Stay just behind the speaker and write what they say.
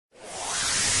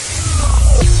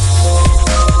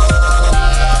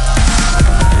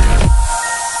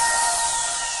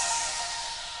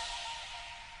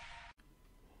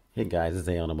Hey guys, it's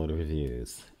A Automotive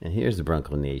Reviews, and here's the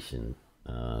Bronco Nation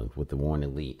with the Warn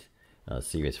Elite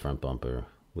Series front bumper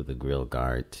with the grill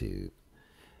guard tube.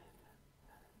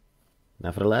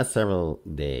 Now, for the last several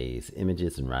days,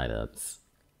 images and write-ups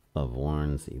of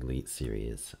Warn's Elite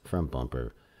Series front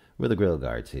bumper with the grill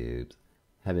guard tubes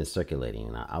have been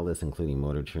circulating. Now, outlets including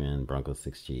Motor Trend, Bronco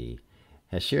 6G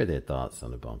has shared their thoughts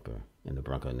on the bumper, and the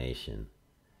Bronco Nation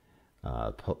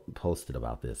posted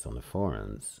about this on the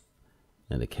forums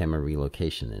and the camera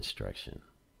relocation instruction.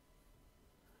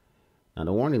 Now,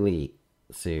 the Warn Elite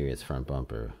Series front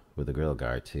bumper with the grill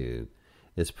guard tube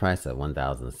is priced at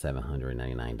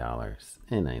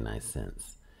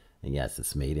 $1,799.99. And yes,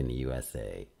 it's made in the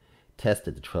USA,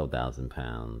 tested to 12,000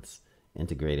 pounds,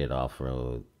 integrated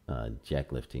off-road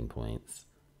jack lifting points,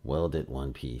 welded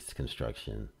one-piece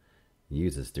construction,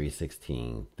 uses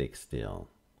 316 thick steel.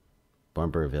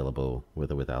 Bumper available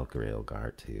with or without grill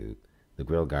guard tube. The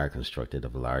grill guard constructed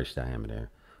of large diameter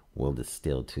welded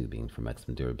steel tubing for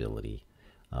maximum durability,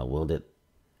 welded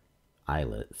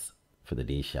eyelets for the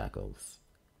D-shackles,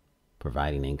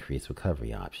 providing increased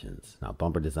recovery options. Now,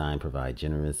 bumper design provide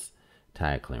generous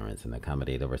tire clearance and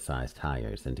accommodate oversized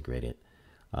tires, integrated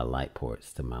light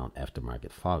ports to mount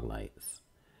aftermarket fog lights.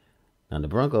 Now, the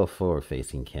Bronco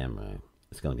forward-facing camera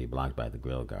is going to be blocked by the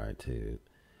grill guard tube.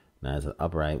 Now, it's an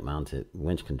upright mounted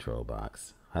winch control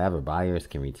box. However, buyers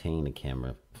can retain the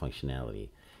camera functionality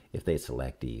if they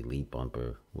select the Elite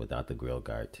bumper without the grill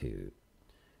guard tube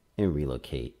and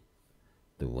relocate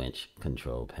the winch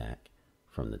control pack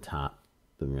from the top.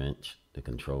 The wrench, the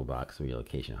control box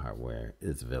relocation hardware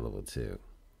is available too.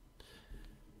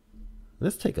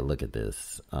 Let's take a look at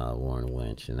this Warn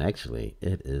winch, and actually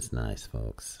it is nice,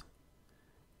 folks.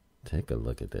 Take a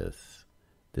look at this.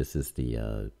 This is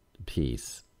the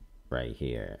piece right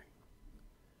here.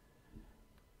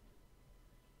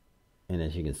 And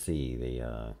as you can see,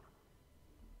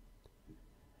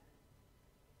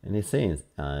 and they're saying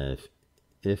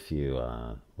if you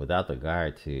without the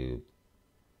guard tube,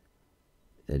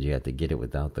 that you have to get it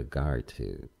without the guard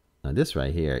tube. Now this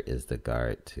right here is the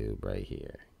guard tube right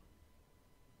here.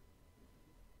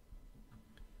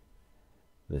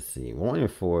 Let's see. Warn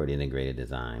forward integrated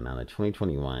design on a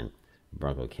 2021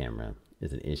 Bronco camera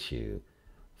is an issue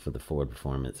for the Ford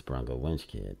Performance Bronco winch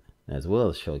kit, as well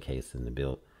as showcased in the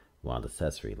built Wild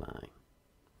accessory line.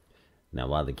 Now,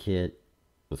 while the kit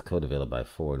was co-developed by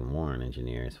Ford and Warn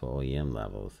engineers for OEM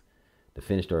levels, the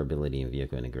finished durability and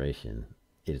vehicle integration,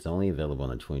 it is only available on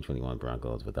the 2021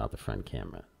 Broncos without the front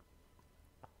camera.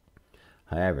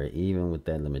 However, even with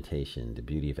that limitation, the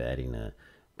beauty of adding a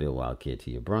built wild kit to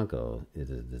your Bronco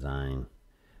is a design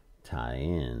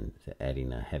tie-in to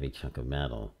adding a heavy chunk of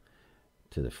metal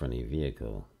to the front of your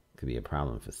vehicle could be a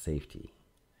problem for safety.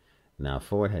 Now,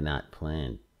 Ford had not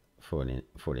planned for it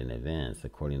in advance.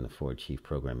 According to Ford Chief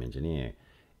Program Engineer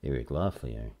Eric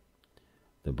Loeffler,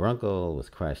 the Bronco was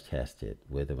crash tested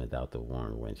with and without the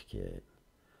Warn winch kit.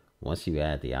 Once you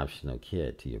add the optional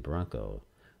kit to your Bronco,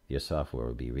 your software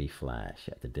will be reflashed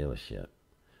at the dealership,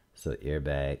 so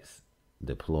airbags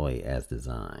deploy as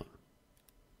designed.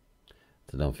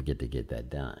 So don't forget to get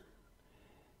that done.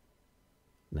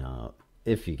 Now,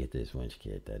 if you get this winch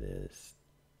kit, that is.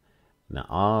 Now,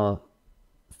 all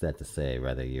that to say,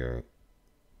 whether you're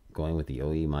going with the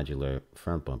OE modular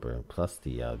front bumper plus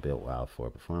the built wild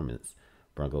Ford Performance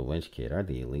Bronco winch kit or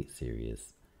the Elite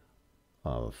series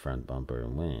of front bumper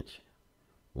and winch,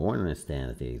 Warn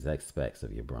understands the exact specs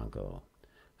of your Bronco.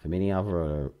 For many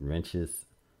off-roader, wrenches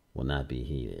will not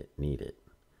be needed.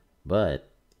 But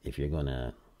if you're going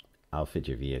to outfit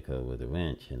your vehicle with a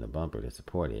wrench and a bumper to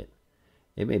support it,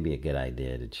 it may be a good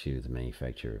idea to choose a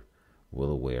manufacturer well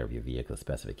aware of your vehicle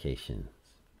specifications.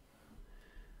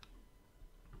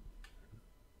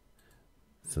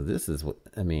 So this is what,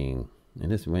 I mean, and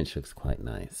this winch looks quite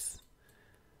nice.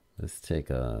 Let's take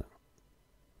a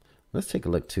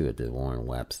look too at the Warn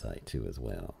website too as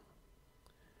well.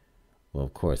 Well,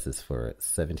 of course, it's for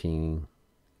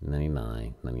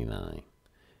 $1799.99.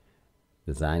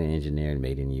 Designed and engineered,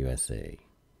 made in USA.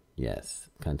 Yes,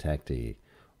 contact the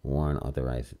Warn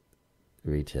authorized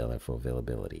retailer for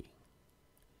availability.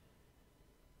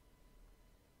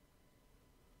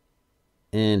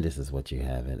 And this is what you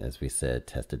have it. As we said,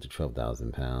 tested to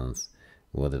 12,000 pounds.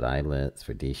 Welded eyelets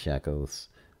for D-shackles,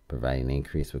 providing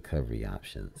increased recovery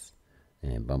options.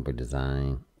 And bumper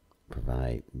design,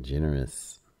 provide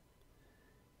generous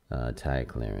tire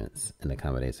clearance and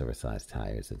accommodates oversized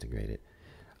tires, integrated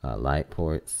light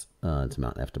ports to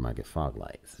mount aftermarket fog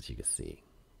lights, as you can see.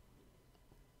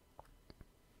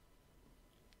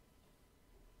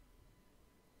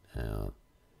 Now,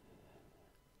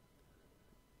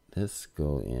 let's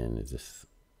go in and just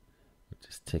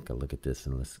just take a look at this,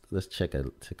 and let's take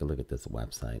a look at this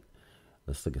website.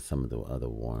 Let's look at some of the other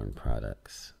Warren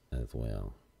products as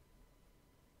well.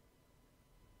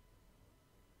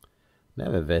 They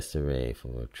have a vest array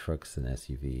for trucks and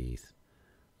SUVs,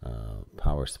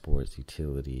 power sports,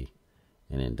 utility,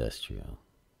 and industrial.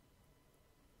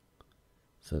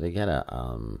 So they got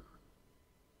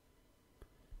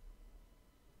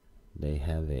they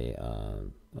have a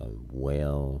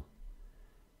well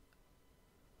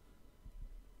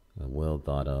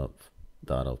thought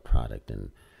of product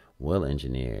and well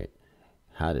engineered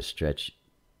how to stretch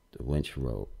the winch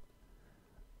rope.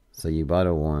 So you bought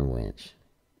a Warren winch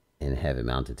and have it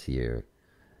mounted to your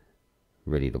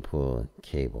ready to pull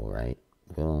cable, right?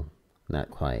 Well,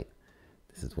 not quite.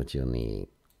 This is what you'll need.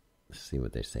 Let's see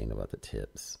what they're saying about the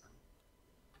tips.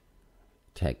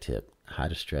 Tech tip: how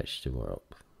to stretch the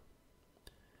rope.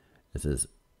 It says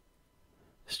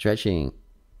stretching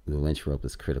the winch rope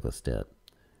is a critical step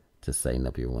to setting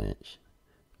up your winch.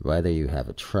 Whether you have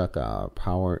a truck or a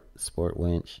power sport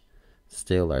winch,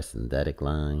 steel or synthetic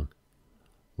line,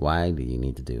 why do you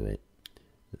need to do it?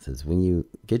 It says when you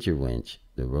get your winch,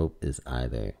 the rope is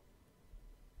either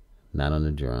not on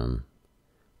the drum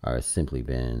or has simply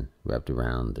been wrapped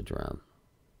around the drum,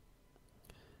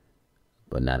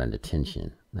 but not under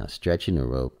tension. Now, stretching the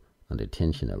rope under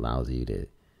tension allows you to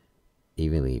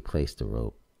evenly place the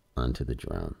rope onto the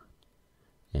drum,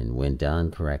 and when done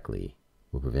correctly,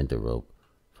 will prevent the rope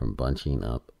from bunching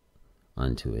up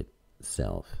onto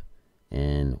itself,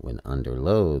 and when under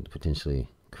load, potentially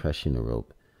crushing the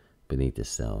rope beneath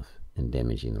itself and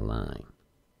damaging the line.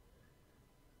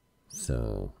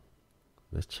 So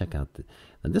let's check out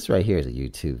this right here is a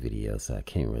YouTube video, so I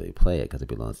can't really play it because it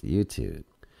belongs to YouTube.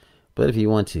 But if you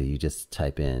want to, you just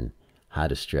type in how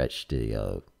to stretch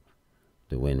the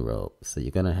wind rope. So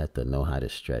you're gonna have to know how to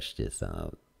stretch this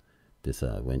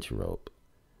winch rope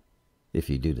if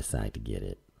you do decide to get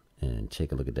it, and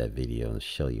take a look at that video and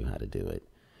show you how to do it.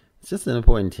 It's just an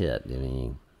important tip. I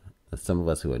mean, some of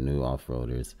us who are new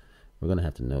off-roaders, we're gonna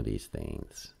have to know these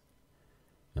things.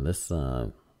 And let's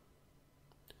look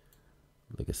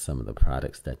at some of the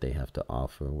products that they have to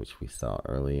offer, which we saw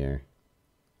earlier.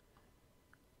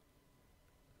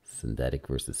 Synthetic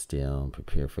versus steel.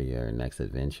 Prepare for your next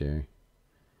adventure.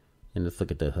 And let's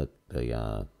look at the hook.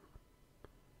 Let's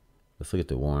look at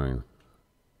the Warren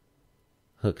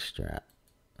hook strap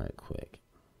right quick.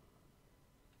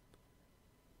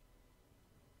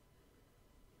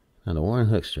 Now the Warren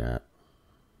hook strap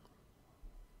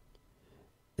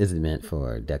isn't meant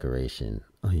for decoration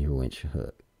on your winch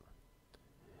hook.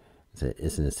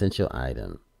 It's an essential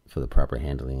item for the proper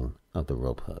handling of the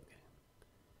rope hook.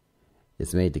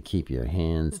 It's made to keep your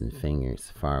hands and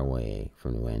fingers far away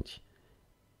from the winch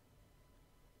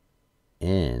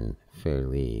and fair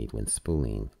lead when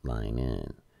spooling line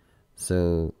in.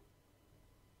 So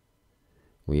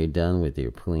when you're done with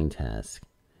your pulling task,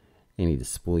 you need to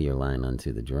spool your line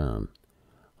onto the drum.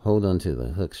 Hold onto the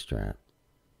hook strap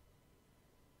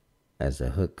as the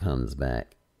hook comes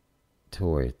back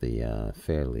toward the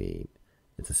fair lead.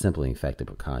 It's a simple and effective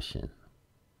precaution.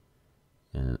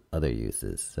 And other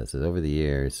uses, such as over the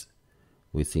years,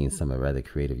 we've seen some rather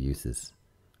creative uses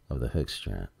of the hook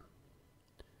strap.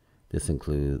 This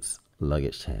includes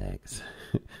luggage tags,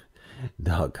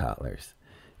 dog collars,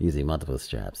 using multiple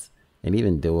straps, and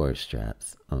even door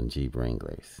straps on Jeep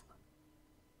Wranglers.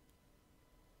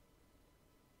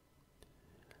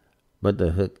 But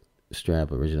the hook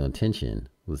strap original intention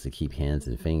was to keep hands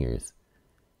and fingers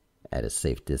at a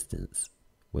safe distance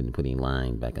when putting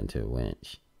line back onto a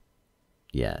winch.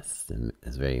 Yes, and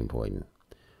it's very important.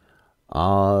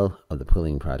 All of the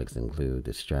pulling products include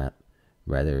the strap,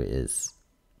 whether it's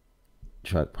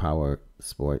truck, power,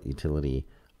 sport, utility,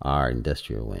 or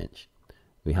industrial winch.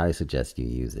 We highly suggest you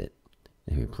use it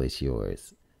and replace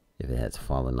yours if it has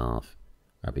fallen off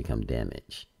or become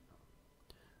damaged.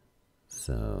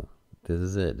 So this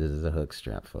is it. This is a hook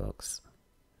strap, folks.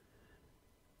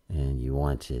 And you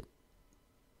want it,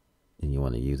 and you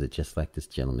want to use it just like this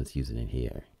gentleman's using it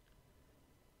here.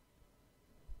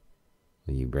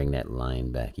 When you bring that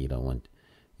line back, you want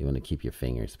to keep your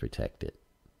fingers protected.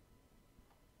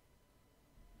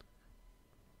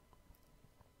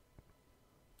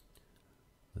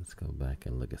 Let's go back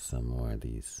and look at some more of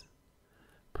these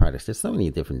products. There's so many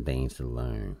different things to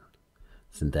learn.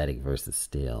 Synthetic versus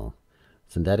steel.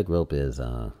 Synthetic rope is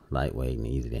lightweight and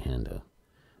easy to handle.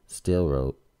 Steel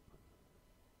rope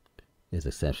is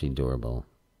exceptionally durable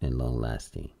and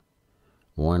long-lasting.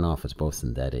 Warren offers both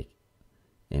synthetic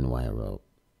and wire rope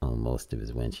on most of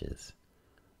his winches.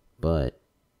 But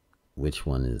which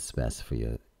one is best for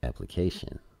your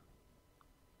application?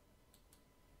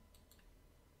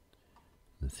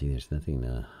 Let's see, there's nothing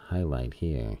to highlight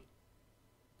here.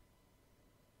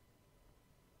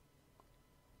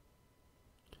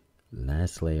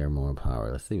 Last layer, more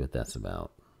power. Let's see what that's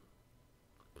about.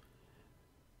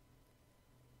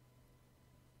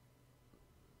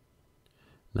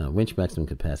 Now, winch maximum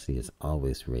capacity is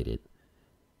always rated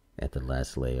at the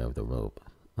last layer of the rope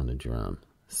on the drum.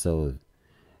 So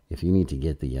if you need to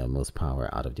get the most power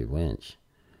out of your winch,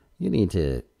 you need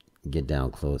to get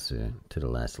down closer to the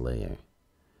last layer.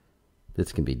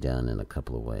 This can be done in a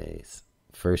couple of ways.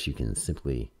 First, you can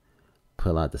simply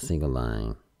pull out the single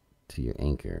line to your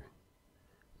anchor.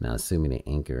 Now, assuming the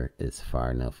anchor is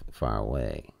far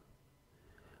away.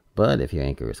 But if your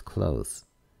anchor is close,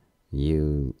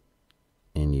 you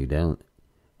don't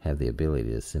have the ability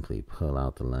to simply pull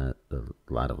out the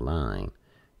lot of line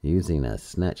using a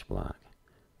snatch block,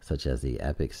 such as the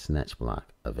Epic snatch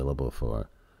block available for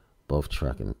both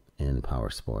truck and power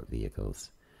sport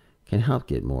vehicles, can help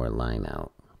get more line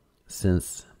out.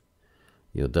 Since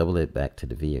you'll double it back to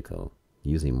the vehicle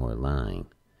using more line,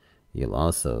 you'll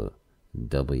also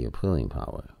double your pulling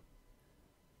power,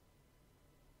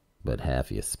 but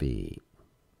half your speed.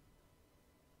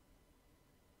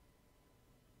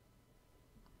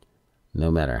 No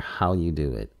matter how you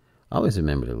do it, always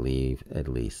remember to leave at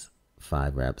least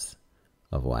 5 reps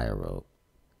of wire rope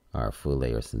or full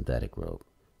layer synthetic rope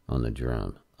on the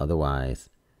drum. Otherwise,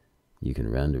 you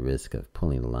can run the risk of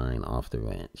pulling the line off the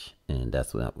winch, and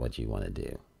that's not what you want to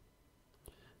do.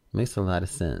 Makes a lot of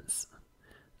sense.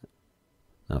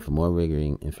 Now, for more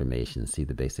rigging information, see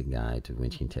the basic guide to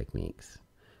winching techniques.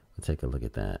 We'll take a look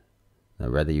at that.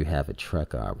 Now, whether you have a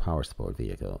truck or a power sport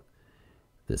vehicle,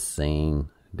 the same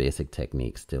basic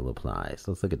technique still applies.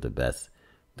 Let's look at the best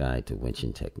guide to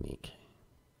winching technique.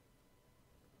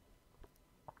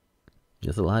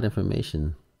 There's a lot of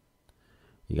information.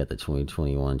 You got the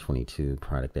 2021-22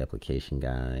 product application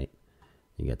guide.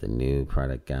 You got the new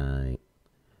product guide.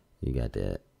 You got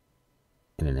the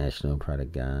international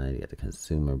product guide. You got the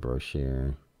consumer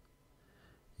brochure.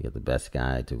 You got the best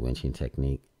guide to winching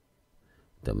technique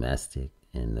domestic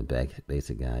and the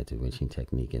basic guide to winching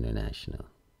technique international.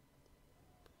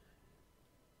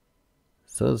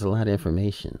 So there's a lot of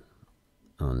information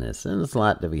on this, and there's a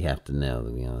lot that we have to know.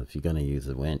 You know, if you're going to use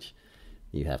a winch,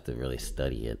 you have to really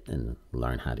study it and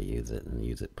learn how to use it and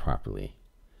use it properly.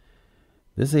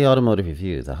 This is the Automotive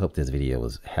Reviews. I hope this video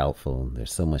was helpful.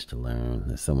 There's so much to learn.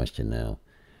 There's so much to know.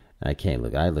 I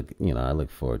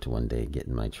look forward to one day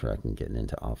getting my truck and getting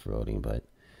into off-roading, but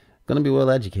I'm going to be well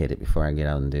educated before I get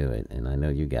out and do it. And I know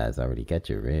you guys already got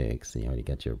your rigs, and you already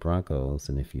got your Broncos,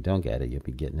 and if you don't get it, you'll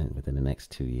be getting it within the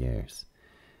next 2 years.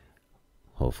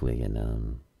 Hopefully,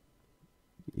 and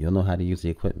you'll know how to use the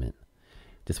equipment.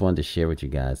 Just wanted to share with you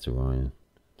guys the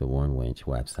Warren Winch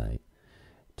website.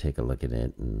 Take a look at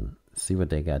it and see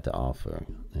what they got to offer.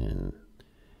 And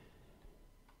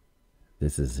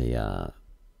this is the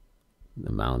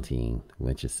mounting,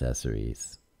 winch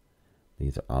accessories.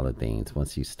 These are all the things.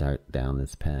 Once you start down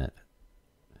this path,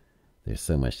 there's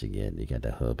so much to get. You got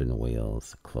the hub and the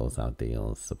wheels, closeout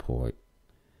deals, support,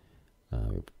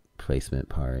 replacement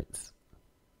parts.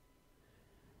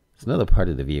 It's another part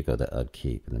of the vehicle to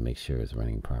upkeep and to make sure it's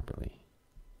running properly.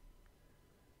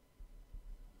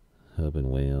 Hub and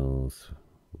wheels,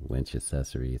 winch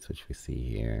accessories, which we see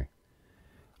here.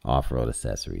 Off-road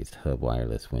accessories, hub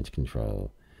wireless winch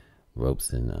control,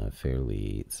 ropes and fair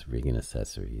leads, rigging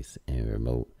accessories, and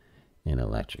remote and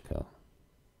electrical.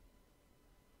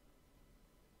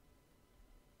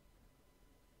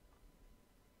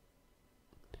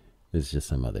 There's just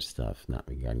some other stuff, not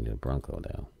regarding the Bronco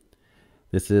though.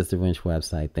 This is the Winch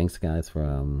website. Thanks, guys, for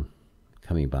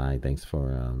coming by. Thanks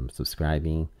for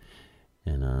subscribing,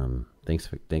 and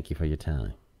thank you for your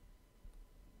time.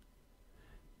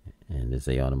 And this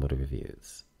is A Automotive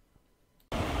Reviews.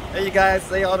 Hey, you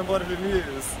guys, A Automotive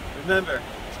Reviews. Remember,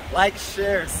 like,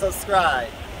 share, subscribe,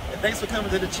 and thanks for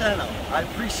coming to the channel. I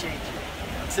appreciate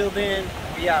you. Until then,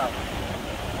 we out.